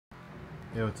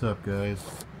Hey, what's up, guys?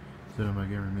 Cinema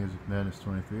Gamer Music Madness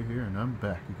 23 here, and I'm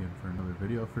back again for another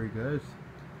video for you guys.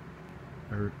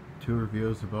 I heard two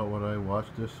reviews about what I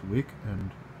watched this week,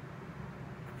 and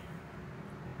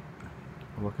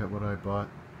a look at what I bought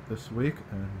this week,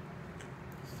 and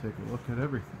let's take a look at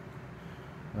everything.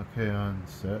 Okay, on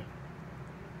set.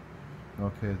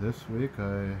 Okay, this week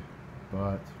I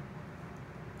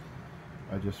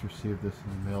just received this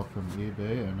in the mail from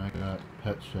eBay, and I got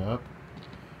Pet Shop.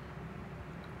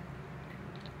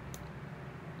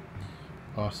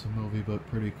 Awesome movie, but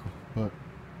pretty cool, but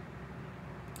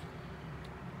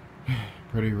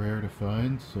pretty rare to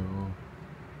find. So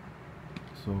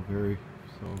very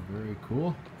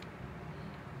cool.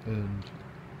 And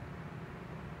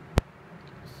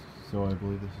so I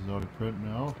believe this is out of print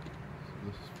now. So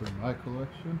this is for my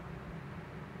collection.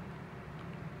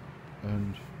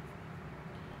 And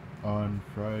on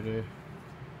Friday,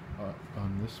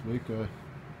 on this week,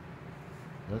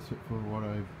 that's it for what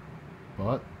I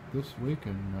bought this week,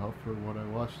 and now for what I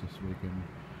watched this week. And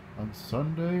on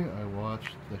Sunday I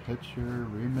watched the Hitcher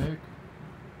remake.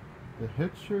 The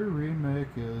Hitcher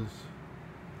remake is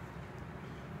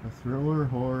a thriller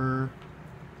horror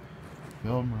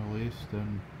film released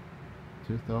in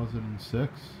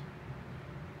 2006,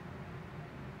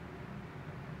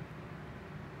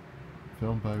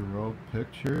 filmed by Rogue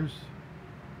Pictures.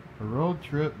 A road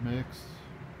trip makes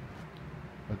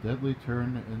a deadly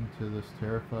turn into this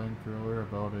terrifying thriller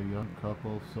about a young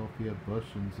couple, Sophia Bush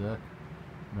and Zach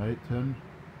Knighton,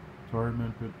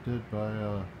 tormented by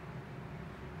a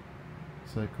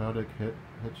psychotic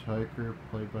hitchhiker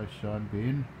played by Sean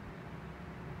Bean,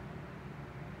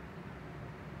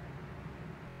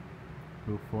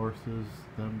 who forces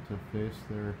them to face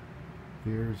their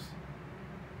fears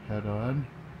head on.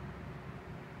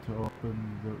 To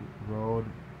open the road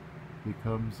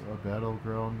becomes a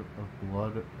battleground of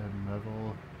blood and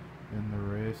metal in the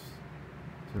race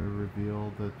to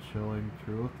reveal the chilling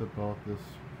truth about this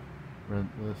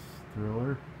relentless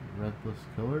killer.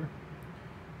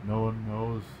 No one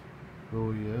knows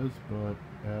who he is, but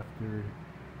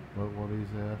what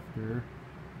he's after,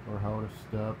 or how to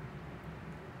stop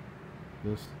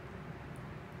this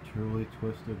truly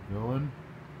twisted villain.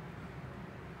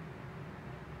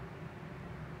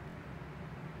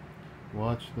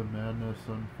 Watch the madness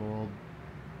unfold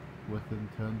with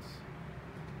intense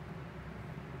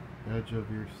edge of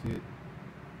your seat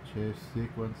chase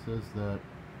sequences that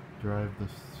drive the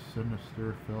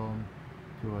sinister film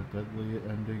to a deadly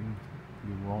ending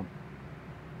you won't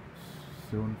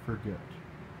soon forget.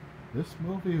 This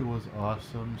movie was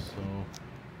awesome. So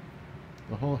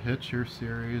the whole Hitcher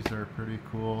series are pretty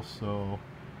cool, so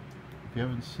if you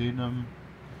haven't seen them,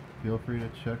 feel free to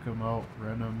check them out,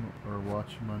 rent them, or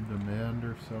watch them on demand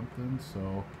or something.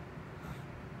 So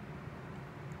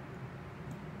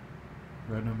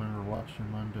rent them or watch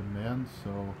them on demand.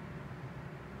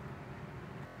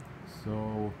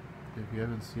 So if you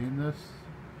haven't seen this,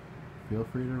 feel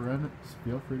free to rent it,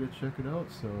 feel free to check it out.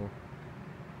 So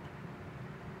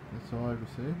that's all I have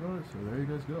to say about it. So there you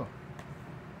guys go.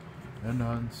 And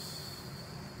on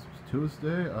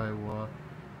Tuesday, on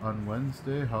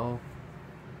Wednesday,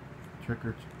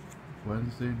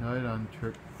 Wednesday night, on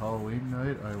Halloween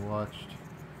night, I watched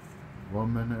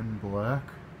Woman in Black.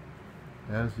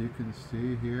 As you can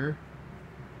see here,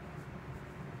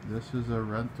 this is a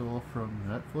rental from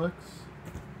Netflix.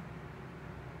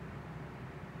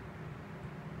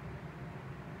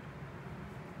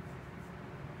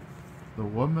 The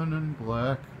Woman in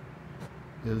Black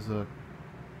is a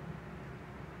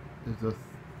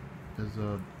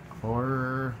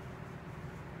horror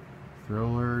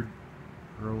thriller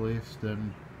released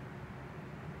in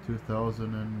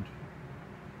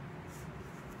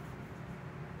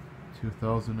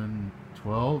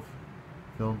 2012,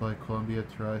 filmed by Columbia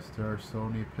TriStar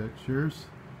Sony Pictures,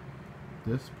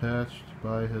 dispatched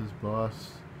by his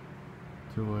boss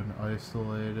to an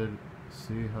isolated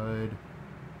seaside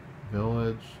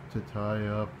village to tie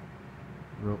up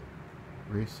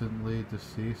recently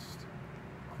deceased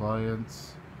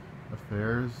clients'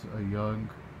 affairs. A young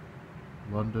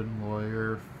London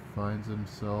lawyer finds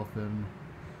himself in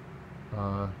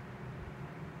a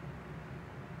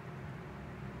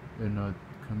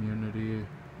community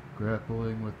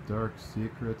grappling with dark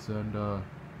secrets and a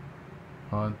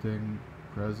haunting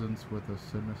presence with a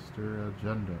sinister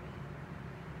agenda.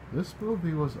 This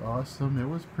movie was awesome. It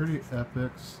was pretty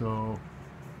epic. So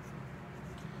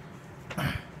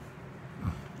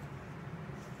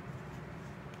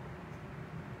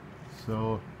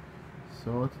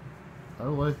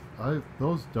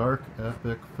those dark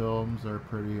epic films are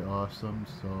pretty awesome.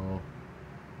 So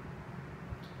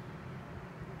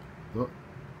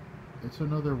It's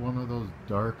another one of those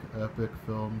dark epic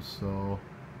films, so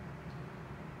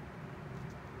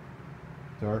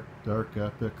dark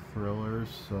epic thrillers,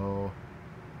 so,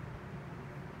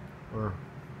 or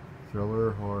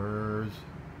thriller horrors.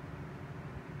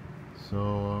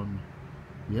 So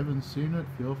if you haven't seen it,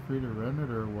 feel free to rent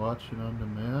it or watch it on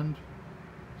demand.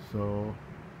 So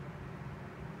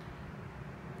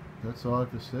that's all I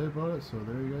have to say about it, so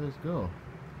there you guys go.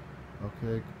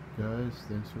 Okay guys,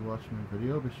 thanks for watching my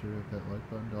video. Be sure to hit that like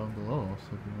button down below.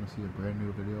 Also, if you want to see a brand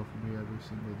new video from me every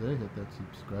single day, hit that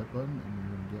subscribe button and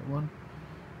you're going to get one.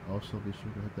 Also, be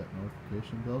sure to hit that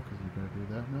notification bell because you're going to do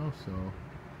that now. So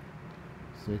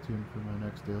stay tuned for my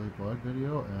next daily vlog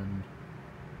video, and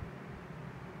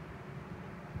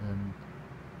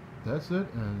that's it,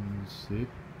 and see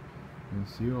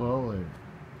you all later.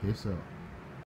 Peace out.